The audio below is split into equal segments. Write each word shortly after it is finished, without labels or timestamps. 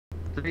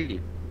3,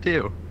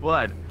 2,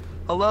 1.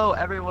 Hello,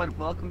 everyone.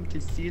 Welcome to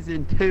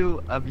season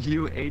 2 of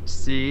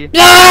UHC.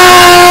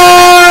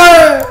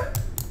 Yeah!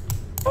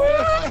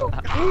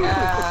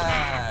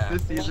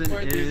 This season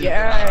is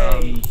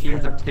Yay!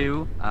 teams of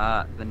 2.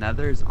 The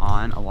Nether's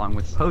on, along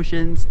with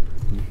potions.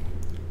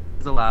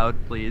 Is allowed,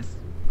 please,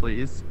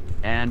 please.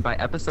 And by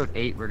episode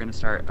 8, we're gonna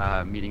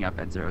start meeting up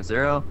at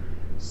 0-0.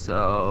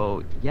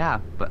 So yeah,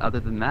 but other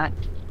than that,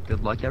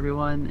 good luck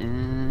everyone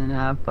and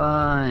have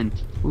fun.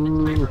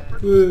 Ooh.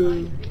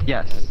 Ooh.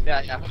 Yes.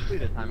 Yeah, hopefully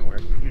the timing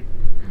works.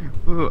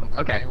 Ooh,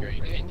 okay.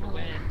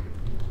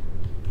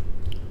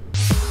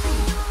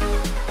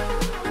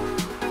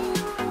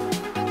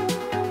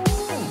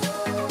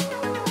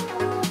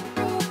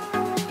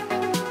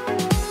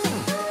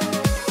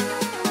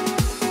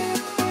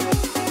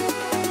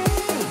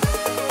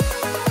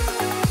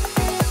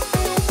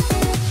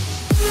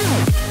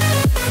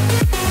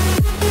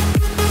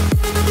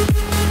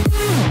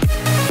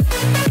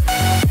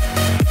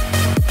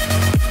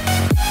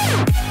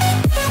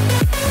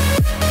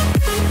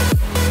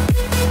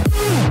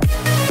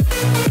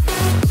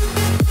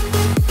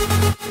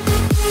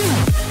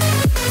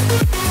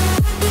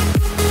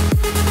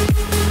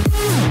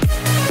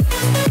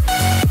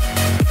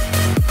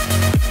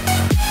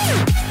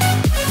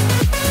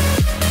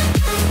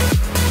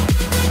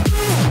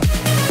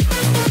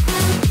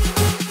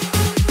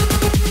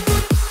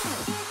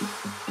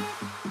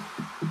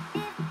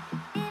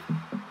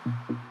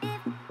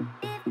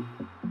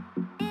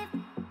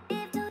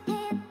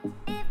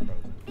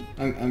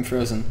 I'm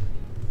frozen.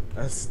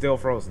 Still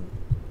frozen.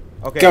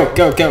 Okay.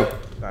 Go.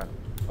 God.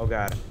 Oh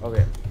god.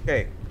 Okay.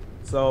 Okay.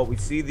 So we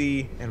see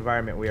the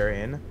environment we are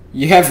in.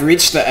 You have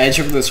reached the edge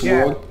of this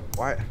world.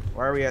 Why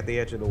are we at the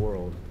edge of the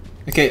world?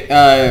 Okay,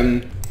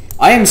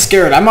 I am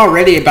scared. I'm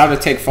already about to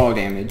take fall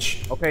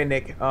damage. Okay,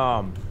 Nick.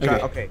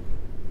 Okay.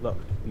 Look,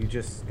 you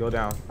just go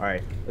down. All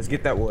right. Let's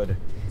get that wood.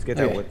 Let's get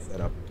that wood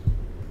set up.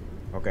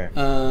 Okay.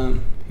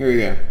 Here we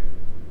go.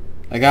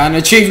 I got an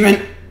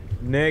achievement.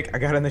 Nick, I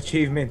got an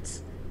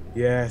achievement.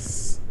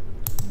 Yes.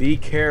 Be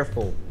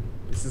careful.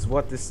 This is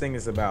what this thing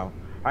is about.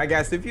 Alright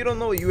guys, so if you don't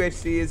know what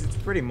UHC is, it's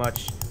pretty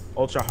much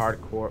ultra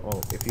hardcore.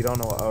 Oh, if you don't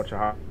know what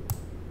ultra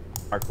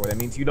hardcore, that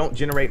means you don't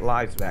generate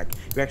lives back.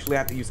 You actually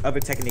have to use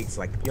other techniques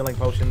like healing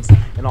potions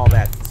and all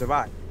that to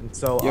survive. And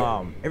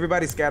so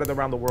everybody's scattered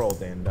around the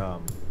world and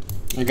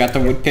I got the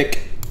wood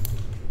pick.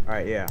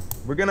 Alright, yeah.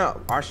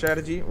 Our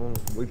strategy,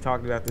 we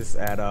talked about this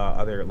at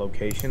other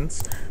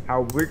locations.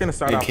 How we're gonna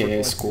start off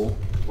with school.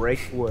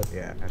 Break wood.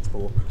 Yeah, that's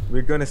cool.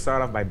 We're gonna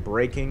start off by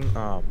breaking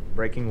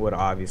wood,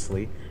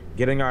 obviously.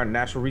 Getting our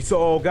natural resource.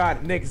 Oh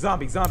god, Nick,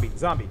 zombie.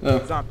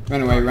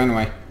 Run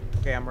away.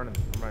 Okay, I'm running.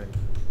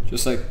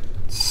 Just like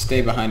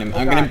stay behind him.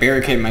 I'm gonna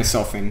barricade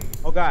myself in.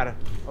 Oh god.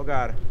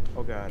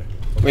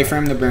 Wait for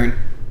him to burn.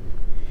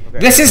 Okay.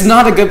 This is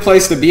not a good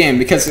place to be in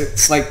because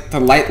it's like the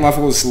light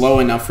level is low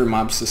enough for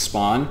mobs to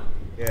spawn.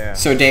 Yeah.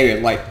 So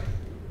David, like,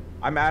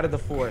 I'm out of the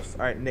forest.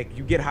 All right, Nick,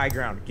 you get high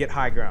ground.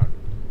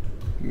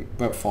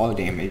 but fall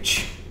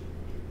damage.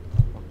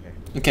 Okay.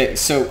 Okay,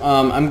 so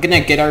I'm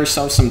gonna get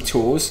ourselves some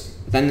tools.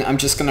 Then I'm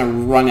just gonna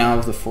run out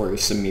of the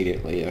forest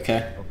immediately.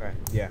 Okay. Okay.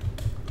 Yeah.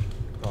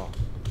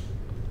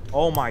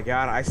 Oh my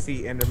god, I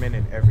see Enderman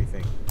and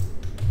everything.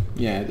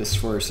 Yeah, this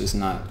forest is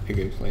not a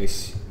good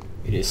place.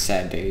 It is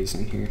sad days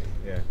in here.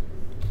 Yeah.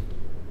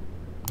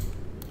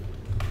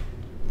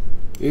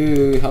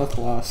 Ooh, health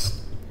lost.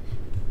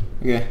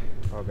 Okay.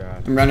 Oh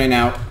god. I'm running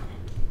out.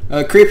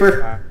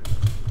 Creeper!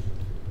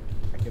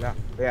 Get out.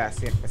 Yeah, I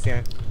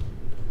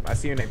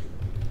see your name.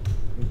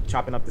 I'm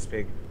chopping up this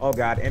pig. Oh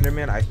god,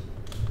 Enderman, I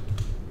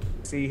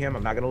see him.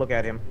 I'm not gonna look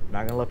at him.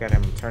 I'm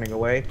turning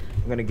away.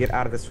 I'm gonna get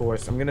out of this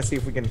forest. I'm gonna see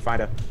if we can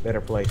find a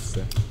better place.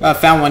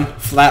 Found one.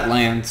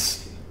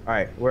 Flatlands.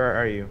 Alright, where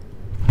are you?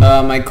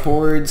 My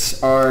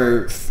chords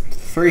are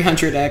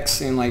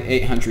 300x and like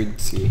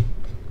 800C.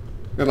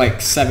 Or like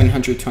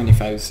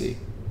 725C.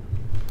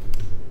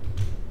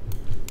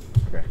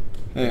 Okay.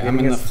 Hey, I'm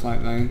in the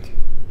flatland.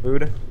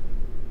 Food?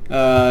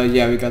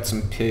 Yeah, we got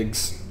some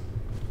pigs.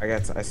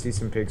 I see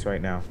some pigs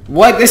right now.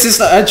 What? This is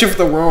the edge of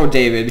the world,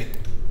 David.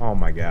 Oh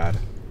my god.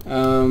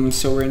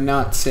 So we're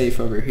not safe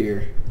over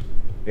here.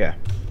 Yeah.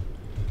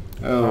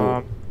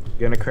 Oh.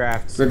 Gonna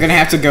craft. We're gonna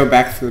have to go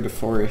back through the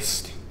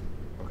forest.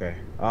 Okay.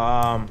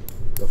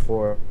 The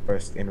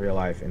forest in real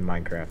life in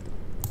Minecraft.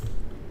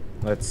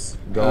 Let's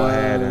go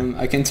ahead and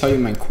I can tell you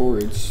my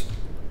chords.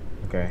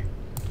 okay.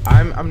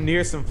 I'm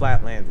near some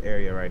flatland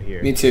area right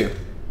here. Me too.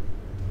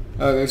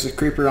 Oh, there's a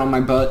creeper on my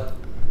butt.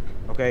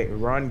 Okay,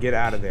 run, get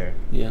out of there.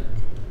 Yeah.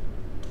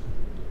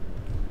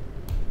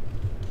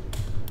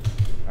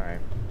 Alright.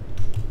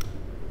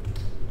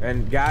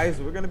 And guys,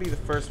 we're gonna be the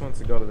first ones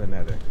to go to the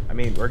nether. I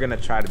mean, we're gonna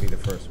try to be the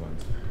first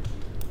ones.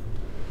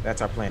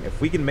 That's our plan.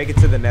 If we can make it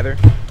to the nether,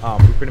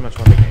 we pretty much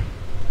won the game.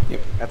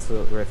 Yep. That's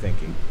what we're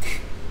thinking.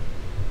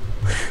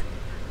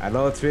 I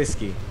know it's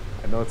risky.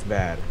 I know it's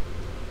bad.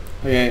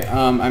 Okay,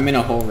 I'm in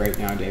a hole right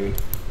now,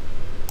 David.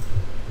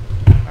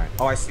 Alright.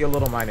 Oh, I see a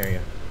little mine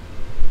area.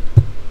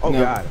 Oh,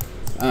 no, God.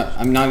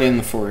 I'm not in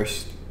the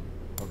forest.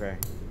 Okay.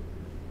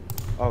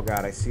 Oh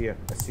god, I see a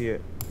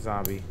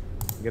zombie.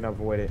 I'm gonna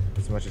avoid it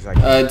as much as I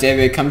can.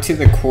 David, come to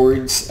the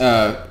chords,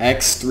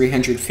 X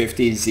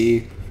 350,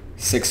 Z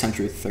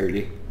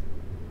 630.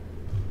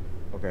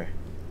 Okay.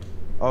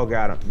 Oh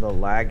god, the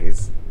lag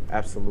is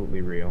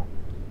absolutely real.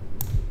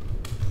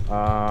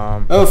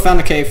 Oh, found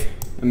a cave.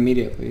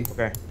 Immediately.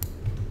 Okay.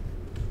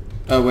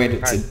 Oh wait,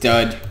 it's a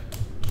dud.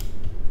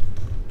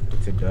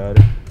 It's a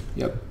dud.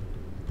 Yep.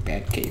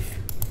 Bad cave.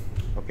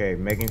 Okay,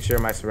 making sure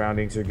my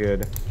surroundings are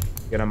good.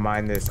 Gonna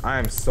mine this. I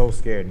am so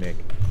scared, Nick.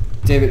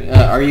 David,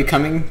 are you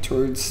coming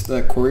towards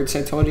the chords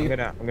I told you?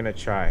 I'm gonna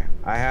try.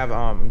 I have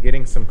I'm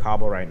getting some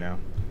cobble right now.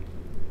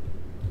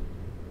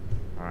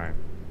 Alright.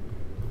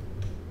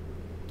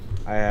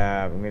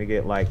 I'm gonna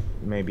get like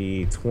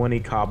maybe 20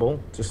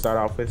 cobble to start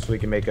off with so we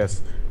can make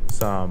us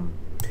some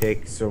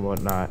picks or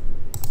whatnot.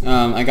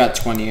 I got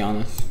 20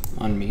 on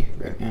me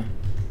right now.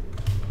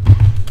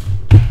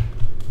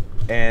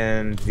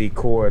 And the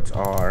chords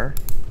are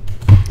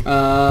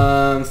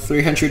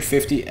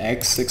 350X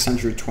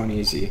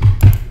 620Z.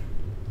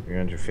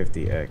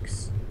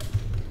 350X.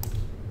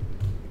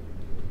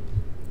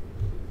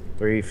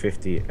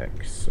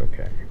 350X,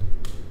 okay.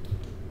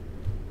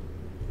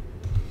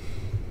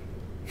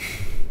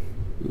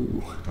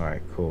 Ooh.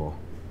 Alright, cool.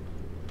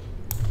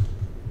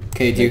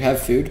 Okay, do you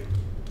have food?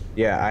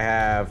 Yeah, I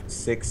have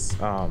 6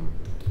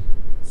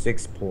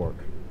 pork.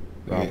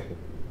 Okay.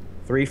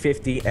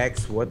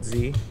 350X, what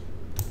Z?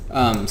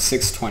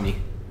 620.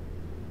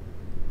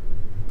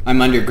 I'm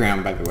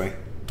underground, by the way.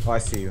 Oh, I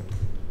see you.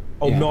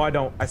 Oh, Yeah. no, I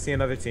don't. I see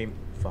another team.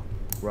 Fuck.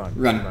 Run.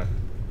 Run.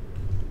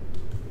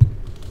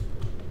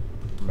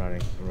 I'm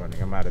running.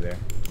 I'm out of there.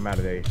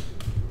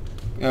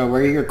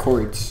 Where are your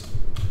chords?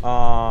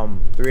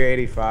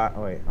 385.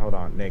 Oh, wait, hold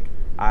on, Nick.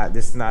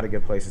 This is not a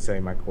good place to say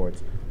my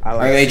chords.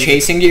 Are they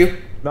chasing you?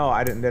 No,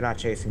 I didn't. They're not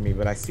chasing me,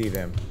 but I see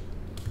them.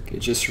 Okay,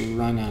 just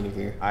run out of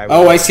here. I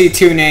I see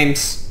 2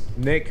 names.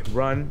 Nick,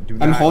 run. Do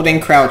I'm not.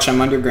 holding crouch.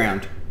 I'm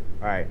underground.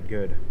 Alright,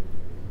 good.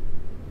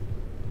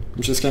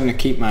 I'm just gonna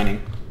keep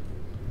mining.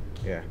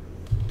 Yeah.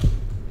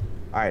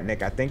 Alright,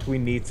 Nick, I think we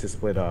need to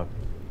split up.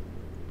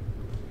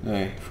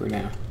 Okay, for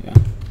now, yeah.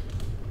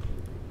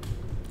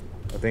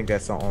 I think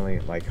that's the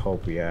only, like,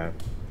 hope we have.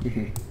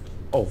 Mhm.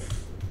 Oh.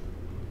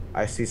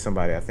 I see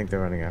somebody. I think they're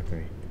running after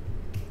me.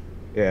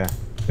 Yeah.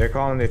 They're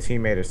calling their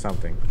teammate or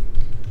something.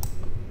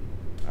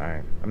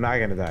 Alright. I'm not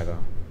gonna die, though.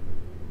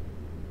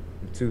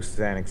 I'm too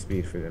static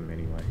speed for them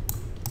anyway.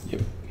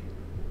 Yep.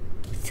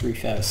 3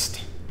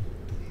 fast.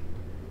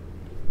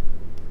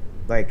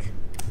 Like,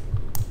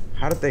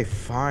 how did they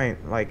find,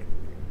 like,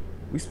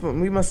 we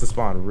must have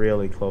spawned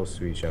really close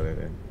to each other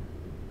then.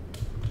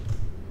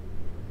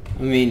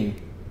 I mean,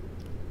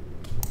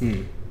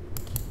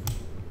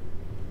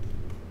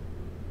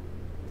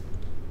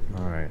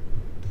 Alright.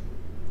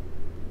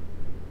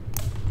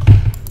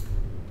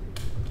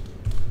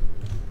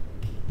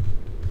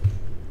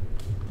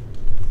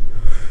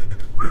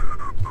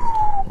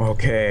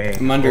 Okay.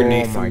 I'm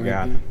underneath Oh my them right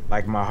god. now.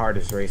 Like my heart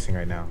is racing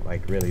right now,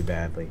 like really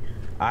badly.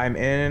 I'm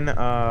in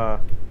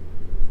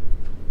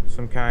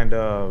some kind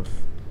of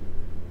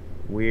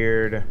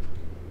weird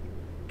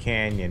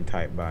canyon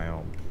type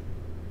biome.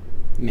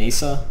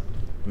 Mesa?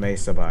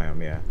 Mesa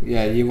biome, yeah.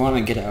 Yeah, you want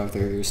to get out of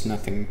there. There's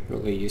nothing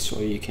really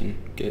useful you can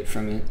get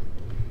from it.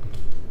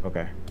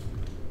 Okay.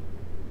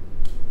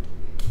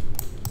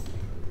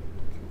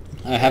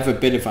 I have a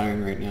bit of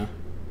iron right now.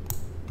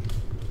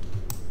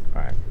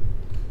 Alright.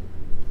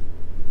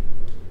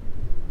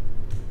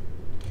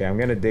 Okay, I'm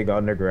gonna dig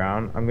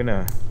underground. I'm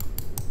gonna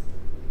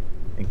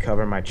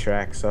cover my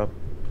tracks up.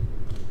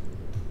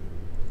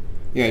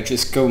 Yeah,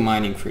 just go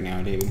mining for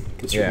now, David,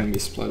 because you're Yeah. gonna be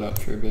split up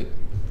for a bit.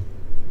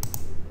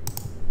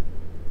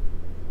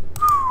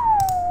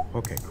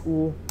 Okay,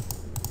 cool.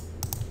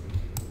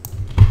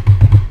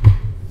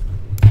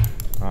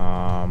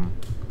 And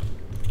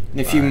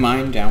if you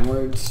mine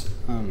downwards,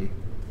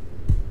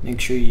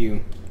 make sure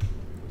you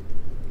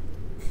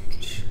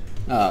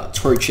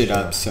torch it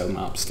up so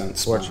mobs don't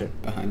spawn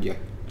behind you.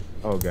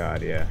 Oh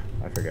god, yeah,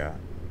 I forgot.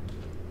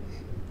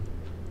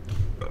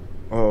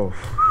 Oh.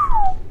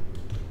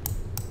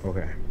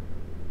 Okay.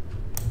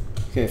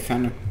 Okay,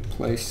 found a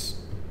place.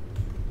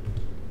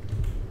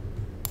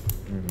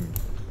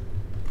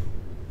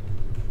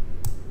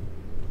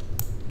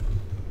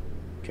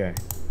 Okay.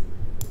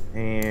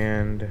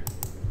 And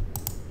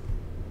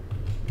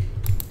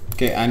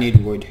okay, I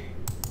need wood.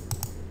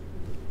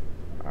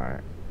 alright.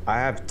 I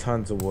have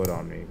tons of wood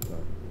on me, but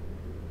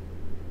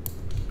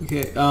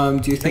Okay,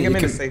 do you think I'm you in a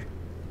can... safe.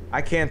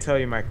 I can't tell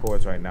you my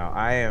chords right now.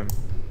 I am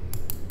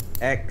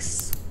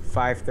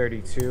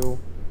X532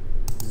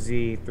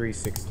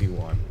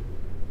 Z361.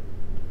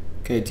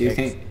 Okay, do you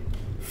think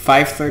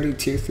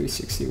 532,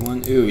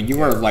 361? Ooh, you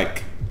are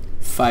like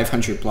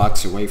 500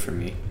 blocks away from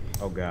me.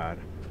 Oh god.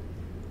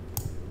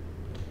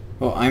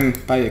 Well, I'm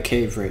by a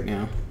cave right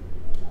now.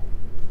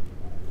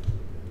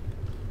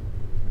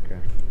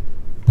 Okay.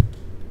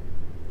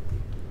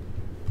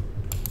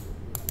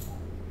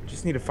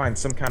 Just need to find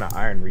some kind of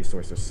iron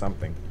resource or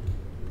something.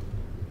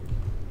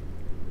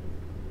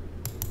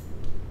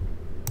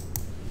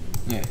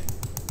 Yeah.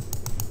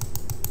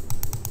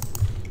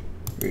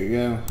 There you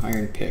go.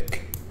 Iron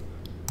pick.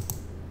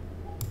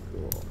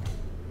 Cool.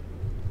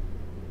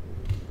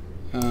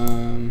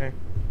 Okay.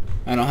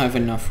 I don't have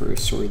enough for a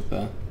sword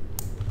though.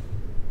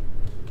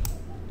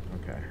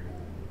 Okay.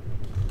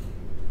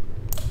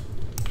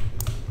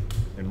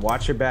 And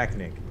watch your back,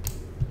 Nick.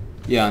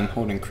 Yeah, I'm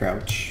holding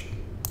crouch.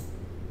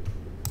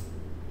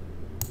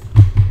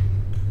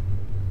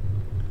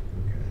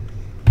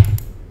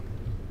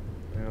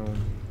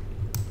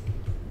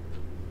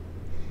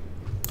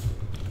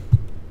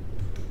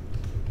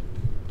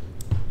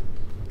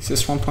 Is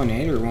this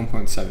 1.8 or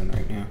 1.7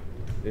 right now?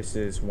 This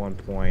is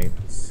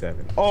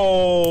 1.7.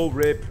 Oh,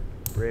 rip.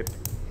 Rip.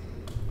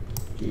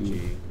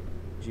 GG.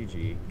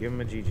 GG. Give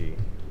him a GG.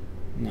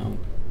 No.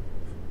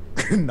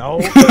 No?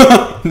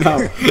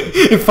 No.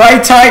 If I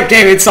type,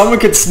 David, someone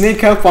could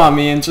sneak up on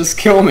me and just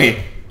kill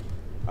me.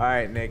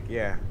 Alright, Nick,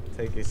 yeah.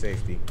 Take your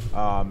safety.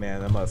 Oh,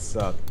 man, that must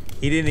suck.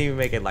 He didn't even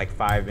make it like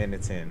 5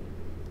 minutes in.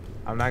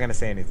 I'm not gonna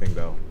say anything,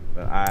 though.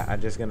 But I'm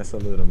just gonna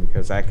salute him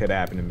because that could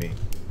happen to me.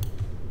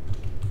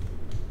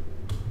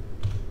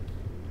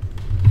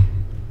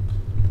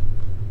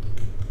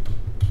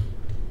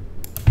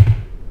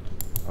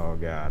 Oh,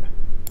 God.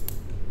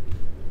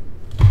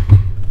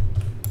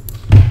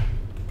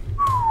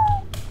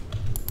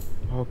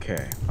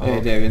 Okay. Hey,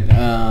 David,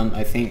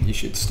 I think you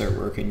should start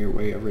working your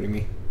way over to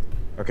me.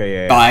 Okay,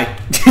 yeah. Bye.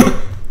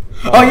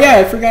 Oh, yeah,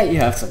 I forgot you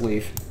have to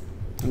leave.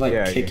 I'd like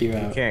kick you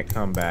out. You can't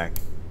come back.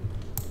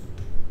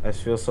 I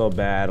just feel so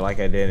bad like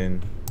I did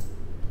in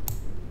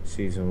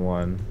season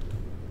 1.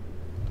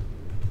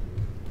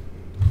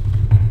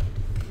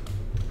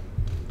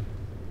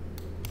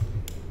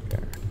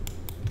 Okay.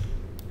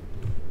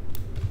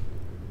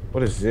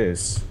 What is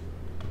this?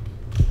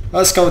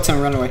 Oh, skeleton,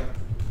 run away.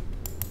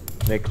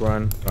 Nick,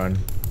 run.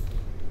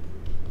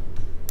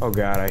 Oh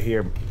God, I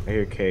hear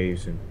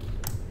caves and.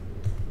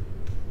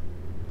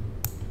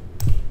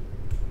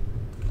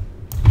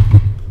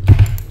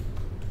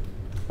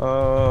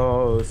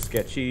 Oh,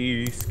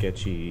 sketchy.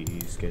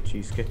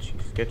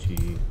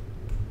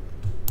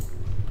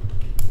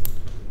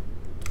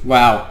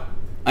 Wow.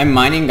 I'm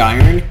mining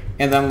iron,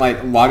 and then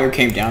like water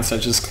came down, so I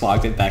just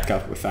clogged it back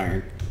up with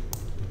iron.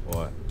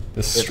 What?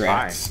 The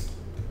strats.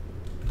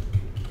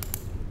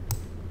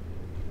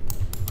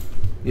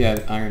 Yeah,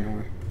 iron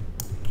ore.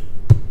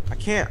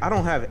 I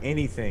don't have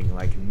anything,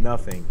 like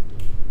nothing.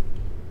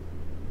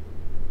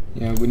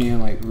 Yeah, we need to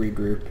like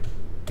regroup.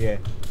 Yeah.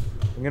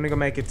 I'm gonna go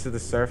make it to the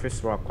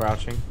surface while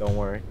crouching, don't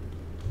worry.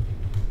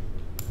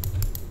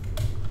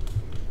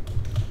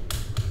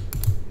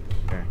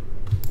 Okay.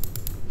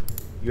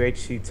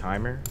 UHC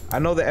timer? I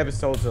know the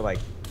episodes are like,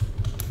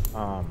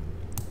 all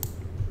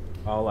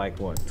like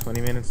what,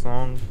 20 minutes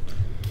long?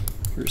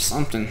 Or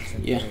something,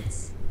 yeah.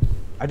 Minutes.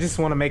 I just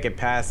want to make it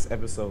past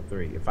episode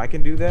 3. If I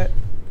can do that,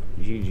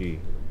 GG.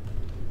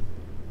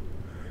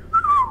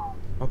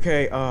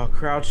 Okay,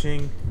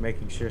 crouching,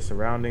 making sure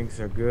surroundings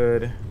are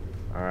good.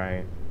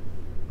 Alright.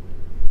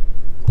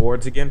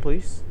 Chords again,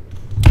 please.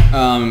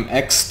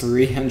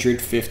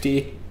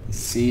 X350,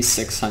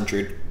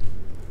 Z600.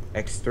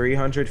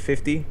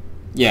 X350?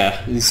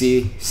 Yeah,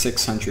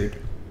 Z600.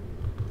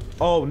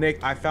 Oh,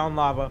 Nick, I found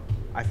lava.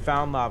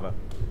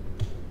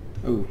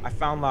 Ooh. I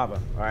found lava.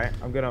 Alright,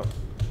 I'm gonna...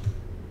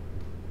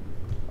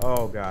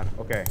 Oh, God.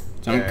 Okay.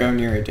 Don't go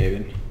near it,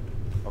 David.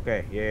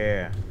 Okay,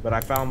 yeah. But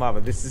I found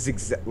lava. This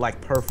is like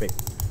perfect.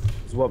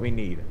 This is what we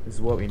need.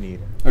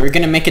 Are we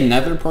gonna make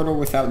another portal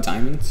without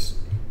diamonds?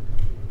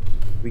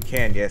 We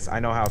can, yes. I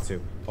know how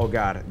to. Oh,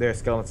 God. There are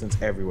skeletons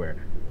everywhere.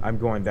 I'm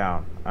going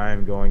down.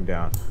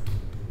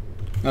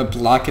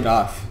 Block it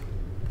off.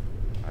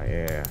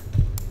 Yeah.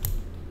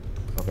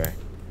 Okay.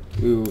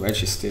 Ooh, I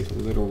just did a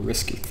little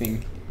risky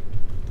thing.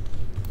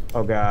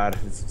 Oh, God.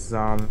 It's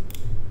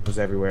zombies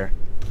everywhere.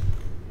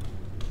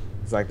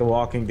 It's like The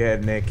Walking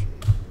Dead, Nick.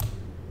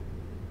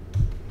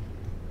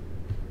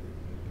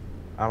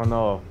 I don't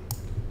know.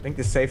 I think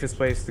the safest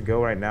place to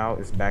go right now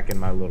is back in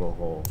my little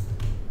hole.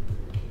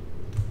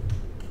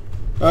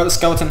 Oh, the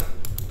skeleton.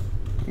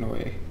 No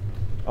way.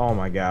 Oh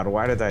my God,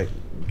 why did I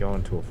go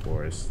into a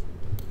forest?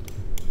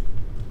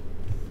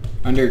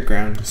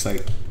 Underground is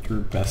like your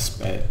best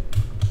bet.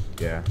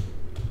 Yeah.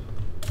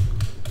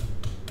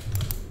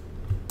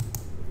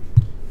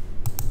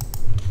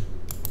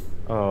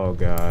 Oh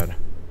God.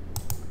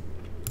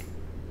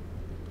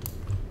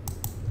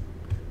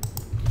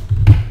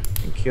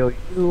 And kill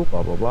you,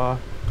 blah blah blah.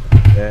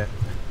 Yeah.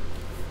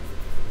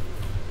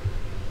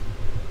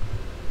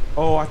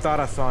 Oh, I thought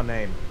I saw a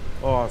name.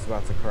 Oh, I was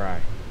about to cry.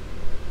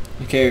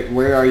 Okay,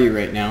 where are you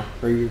right now?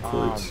 Where are your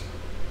chords?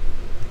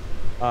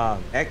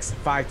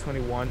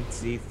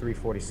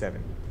 X521Z347.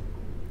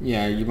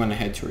 Yeah, you want to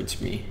head towards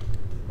me.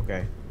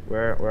 Okay.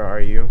 Where are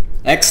you?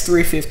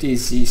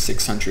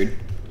 X350Z600.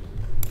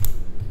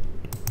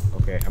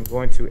 Okay, I'm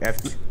going to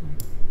F2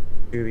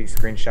 these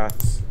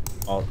screenshots.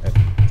 Alt F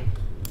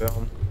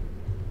film.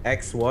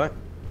 X what?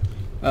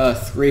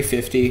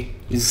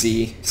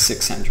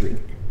 350Z600.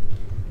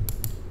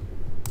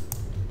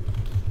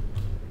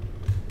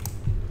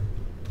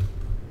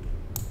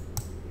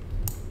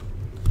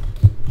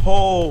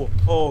 Oh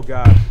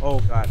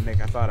god,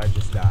 Nick, I thought I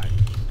just died.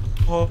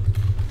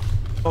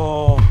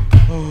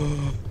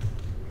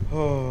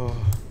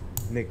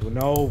 Nick,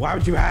 no, why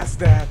would you ask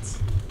that?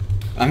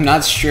 I'm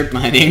not strip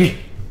mining.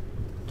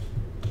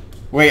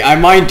 Wait, I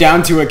mined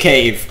down to a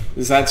cave.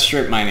 Is that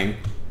strip mining?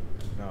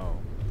 No.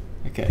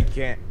 Okay. You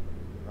can't.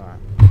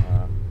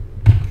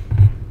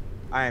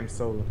 I am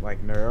so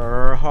like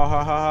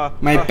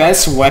nerd. My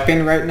best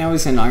weapon right now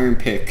is an iron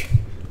pick.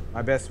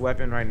 My best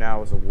weapon right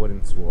now is a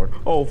wooden sword.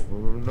 Oh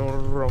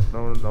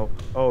no.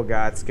 Oh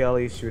god,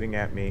 skellies shooting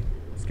at me.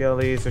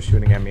 Skellies are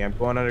shooting at me. I'm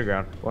going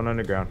underground.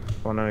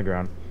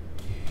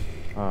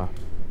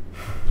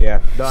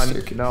 Yeah, done.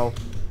 Circuit. No.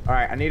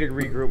 Alright, I need to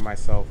regroup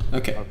myself.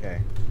 Okay. Okay.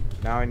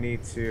 Now I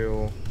need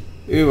to...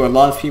 Ooh, a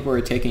lot of people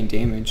are taking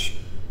damage.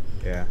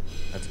 Yeah,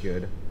 that's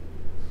good.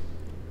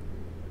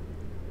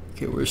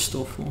 Okay, we're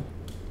still full.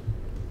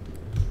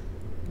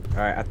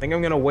 Alright, I think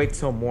I'm gonna wait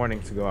till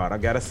morning to go out. I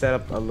gotta set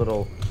up a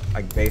little,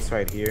 like, base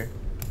right here.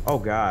 Oh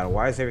god,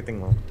 why is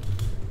everything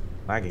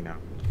laggy now?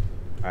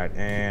 Alright,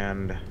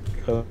 and...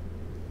 Hook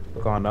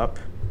on up.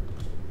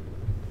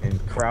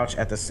 And crouch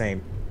at the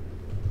same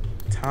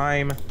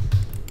time.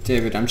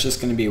 David, I'm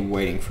just gonna be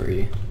waiting for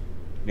you.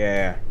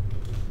 Yeah.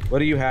 What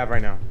do you have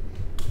right now?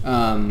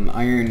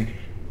 Iron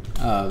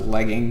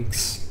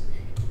leggings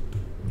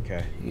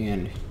Okay.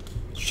 and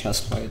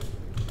chest plate.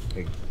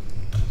 Big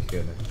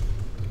goodness.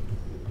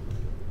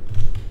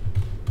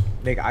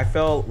 Nick, I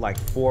fell like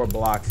 4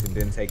 blocks and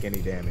didn't take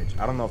any damage.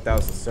 I don't know if that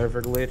was a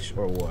server glitch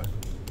or what,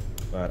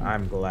 but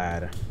I'm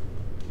glad.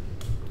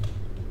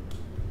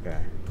 Okay.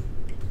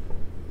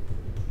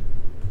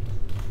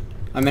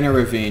 I'm in a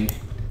ravine.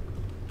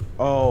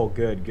 Oh,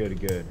 good.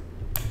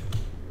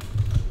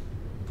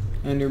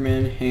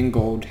 Enderman and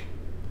gold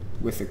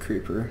with a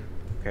creeper.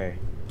 Okay.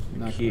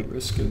 Not gonna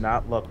risk Do it.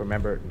 not look.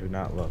 Remember, do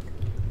not look.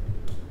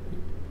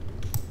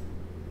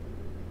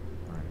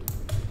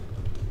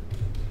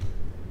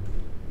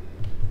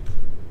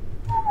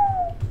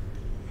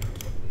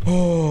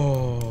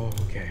 Oh,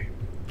 okay.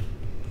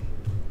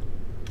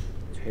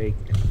 Take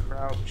and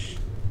crouch.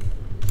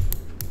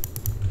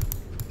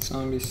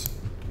 Zombies.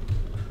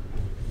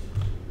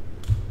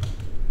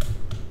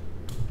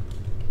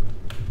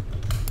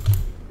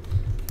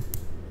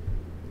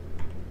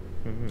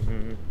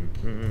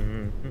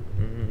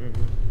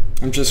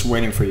 I'm just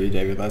waiting for you,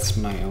 David. That's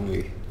my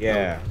only.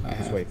 Yeah, hope I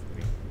just have. wait for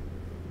me.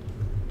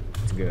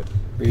 It's good.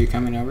 Are you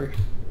coming over?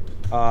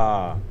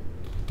 Gotta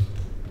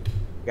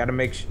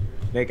make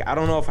Nick, I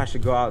don't know if I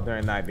should go out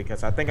during night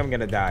because I think I'm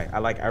gonna die.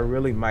 I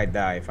really might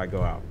die if I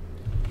go out.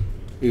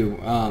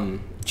 Ooh,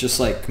 just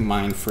like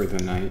mine for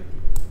the night.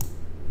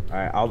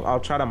 Alright,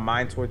 I'll try to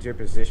mine towards your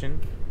position,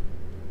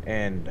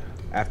 and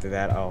after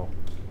that I'll,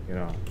 you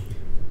know.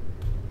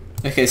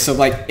 Okay, so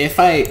like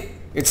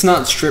it's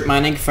not strip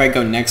mining if I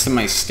go next to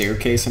my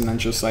staircase and then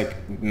just like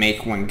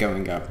make one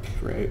going up,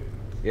 right?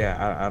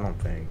 Yeah, I don't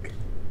think.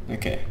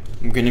 Okay,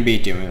 I'm gonna be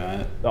doing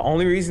that. The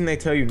only reason they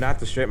tell you not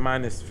to strip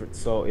mine is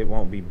so it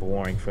won't be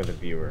boring for the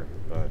viewer,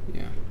 but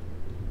Yeah.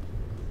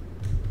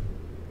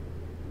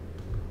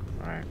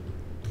 alright.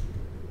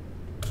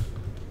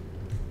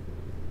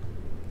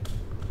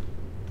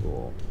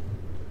 Cool.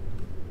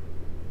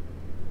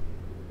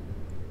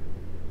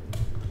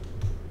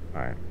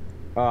 Alright.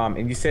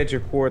 And you said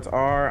your chords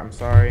are, I'm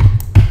sorry.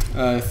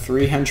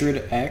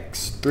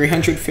 300X,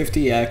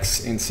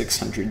 350X, and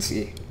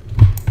 600Z.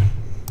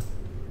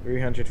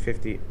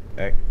 350.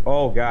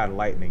 Oh god,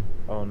 lightning.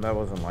 Oh, that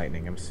wasn't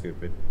lightning. I'm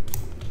stupid.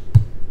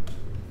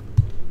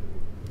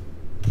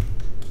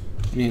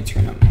 I need to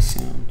turn up my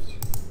sounds.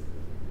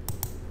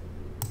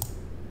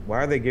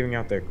 Why are they giving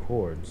out their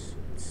chords?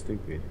 It's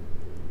stupid.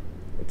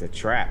 It's a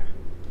trap.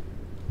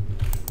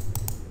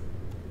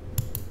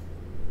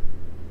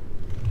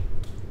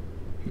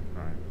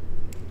 Alright.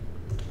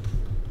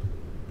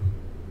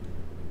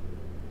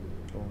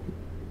 Oh.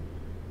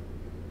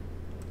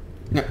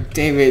 No,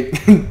 David,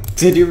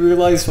 did you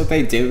realize what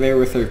they did there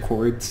with their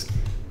chords?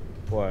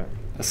 What?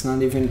 That's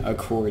not even a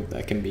chord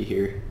that can be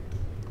here.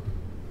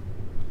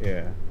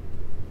 Yeah.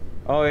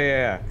 Oh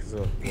yeah, because of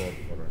world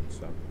order and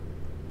stuff.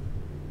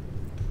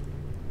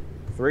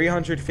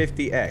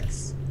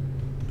 350X.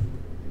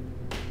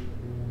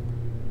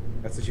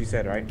 That's what you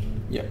said, right?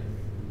 Yep.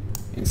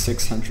 And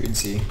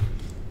 600Z.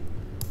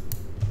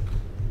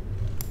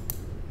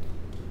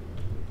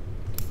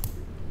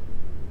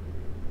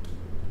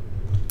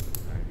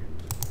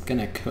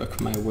 Gonna cook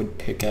my wood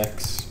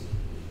pickaxe.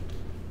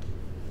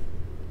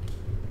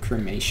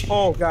 Cremation.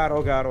 Oh god,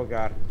 oh god, oh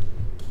god.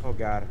 Oh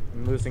god,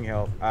 I'm losing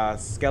health.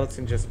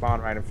 Skeleton just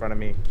spawned right in front of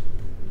me.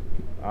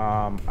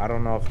 I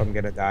don't know if I'm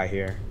gonna die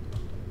here.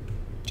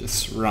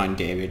 Just run,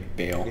 David.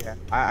 Bail. Yeah,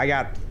 I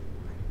got...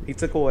 He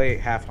took away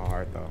half a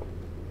heart, though.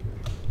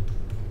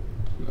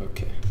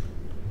 Okay.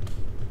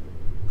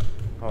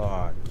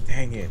 Oh,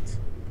 dang it.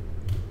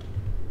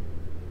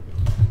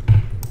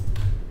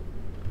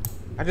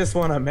 I just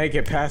want to make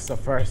it past the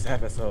first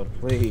episode,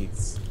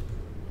 please.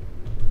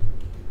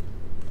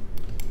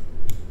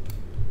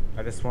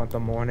 I just want the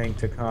morning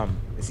to come.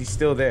 Is he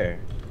still there?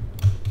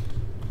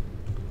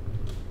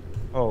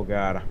 Oh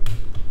god.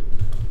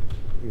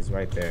 He's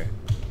right there.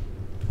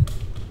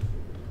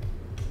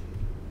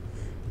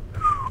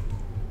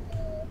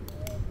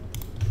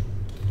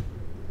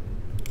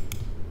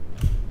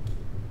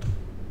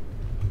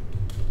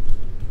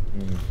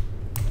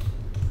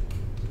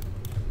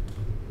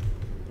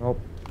 Nope.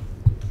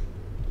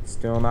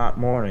 Still not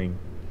morning.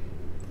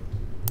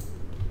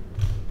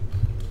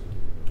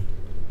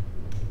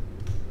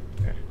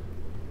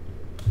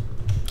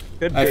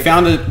 Okay. I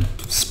found a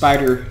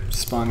spider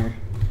spawner.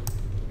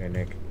 Okay,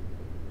 Nick.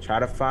 Try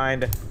to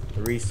find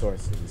the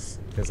resources,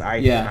 because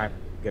I'm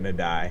gonna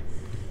die.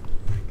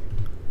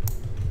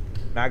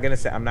 I'm not gonna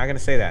say that. I'm not gonna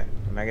say that.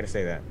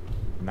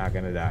 I'm not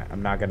gonna die.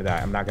 I'm not gonna die.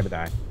 I'm not gonna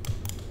die.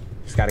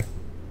 Just gotta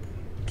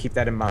keep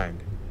that in mind.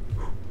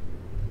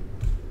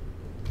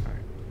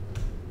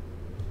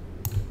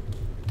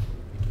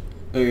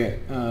 Okay,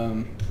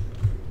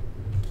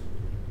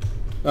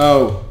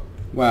 oh,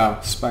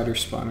 wow, spider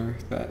spawner.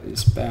 That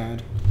is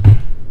bad.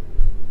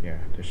 Yeah,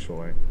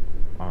 destroy.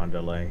 On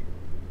delay.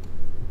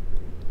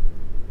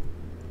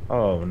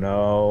 Oh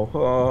no.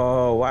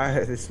 Oh,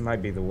 why? This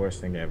might be the worst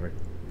thing ever.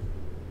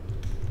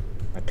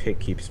 My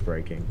pick keeps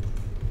breaking.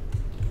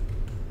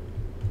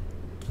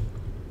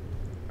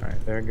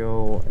 Alright, there we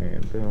go,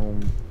 and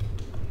boom.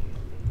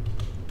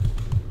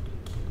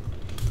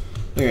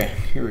 Okay,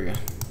 here we go.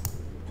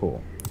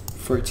 Cool.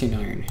 14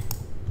 iron.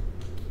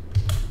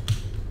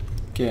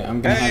 Okay,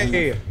 I'm gonna have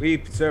Hey,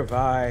 we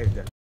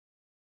survived.